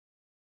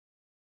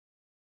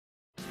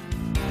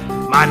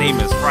My name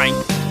is Frank,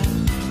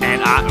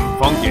 and I am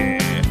funky,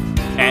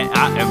 and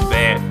I am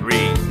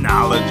very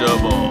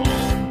knowledgeable.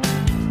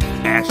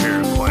 Ask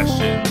your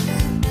questions,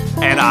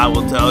 and I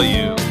will tell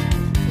you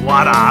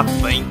what I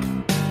think.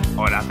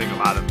 Or I think a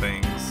lot of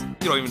things.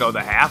 You don't even know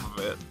the half of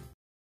it.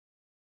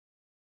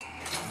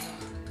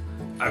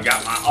 I've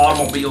got my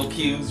automobile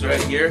cues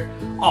right here,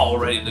 all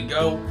ready to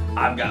go.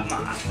 I've got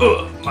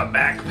my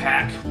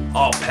backpack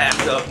all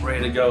packed up,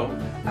 ready to go.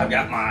 I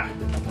got my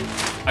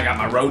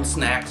road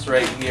snacks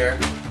right here,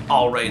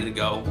 all ready to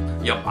go.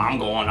 Yep, I'm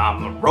going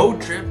on a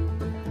road trip.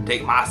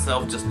 Take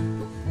myself just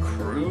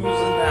cruising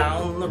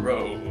down the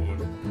road.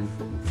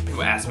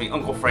 People ask me,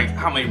 Uncle Frank,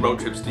 how many road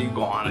trips do you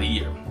go on a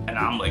year? And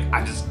I'm like,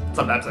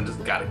 sometimes I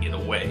just gotta get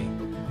away.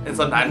 And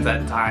sometimes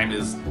that time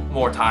is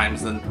more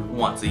times than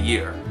once a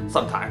year.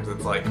 Sometimes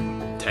it's like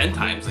 10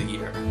 times a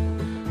year.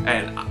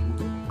 And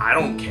I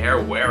don't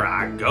care where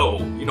I go.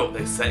 You know what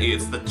they say,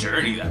 it's the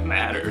journey that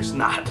matters,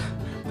 not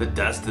the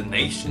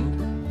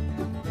destination.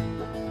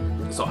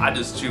 So I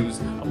just choose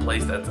a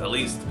place that's at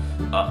least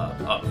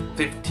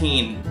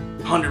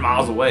 1,500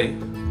 miles away.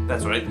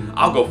 That's right,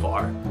 I'll go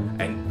far.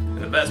 And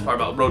the best part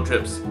about road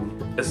trips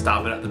is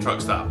stopping at the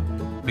truck stop,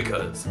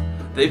 because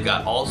they've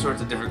got all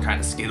sorts of different kind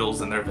of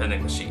Skittles in their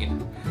vending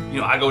machine.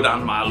 You know, I go down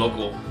to my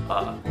local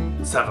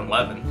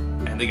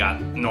 7-Eleven and they got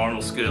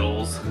normal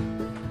Skittles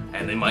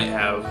and they might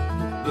have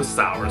the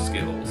sour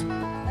Skittles.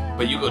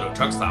 But you go to a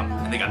truck stop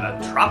and they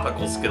got the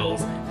tropical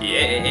Skittles.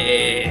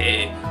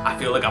 Yay! I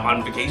feel like I'm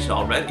on vacation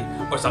already.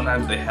 Or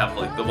sometimes they have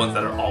like the ones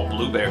that are all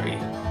blueberry.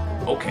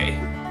 Okay,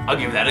 I'll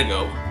give that a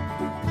go.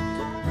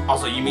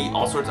 Also, you meet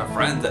all sorts of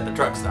friends at the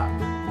truck stop.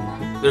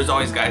 There's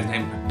always guys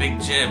named Big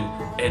Jim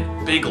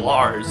and Big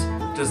Lars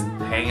just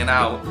hanging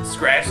out,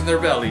 scratching their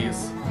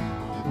bellies.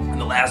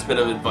 And the last bit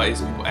of advice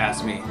people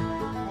ask me,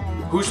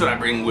 who should I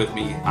bring with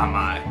me on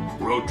my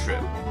road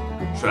trip?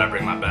 Should I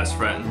bring my best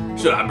friend?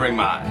 Should I bring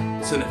my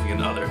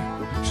significant other?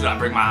 Should I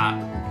bring my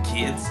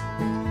kids?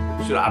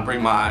 Should I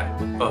bring my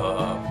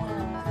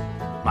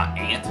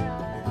aunt?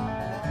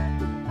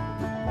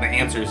 The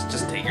answer is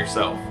just take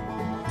yourself.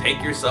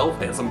 Take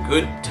yourself and some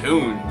good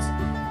tunes.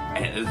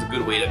 And it's a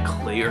good way to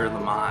clear the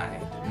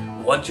mind.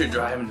 Once you're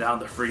driving down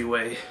the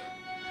freeway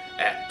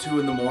at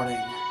 2 in the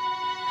morning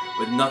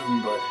with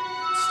nothing but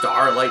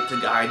starlight to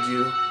guide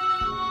you,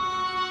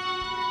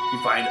 you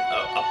find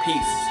a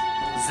peace,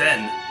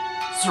 zen,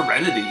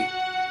 serenity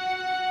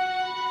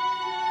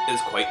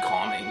is quite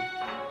calming.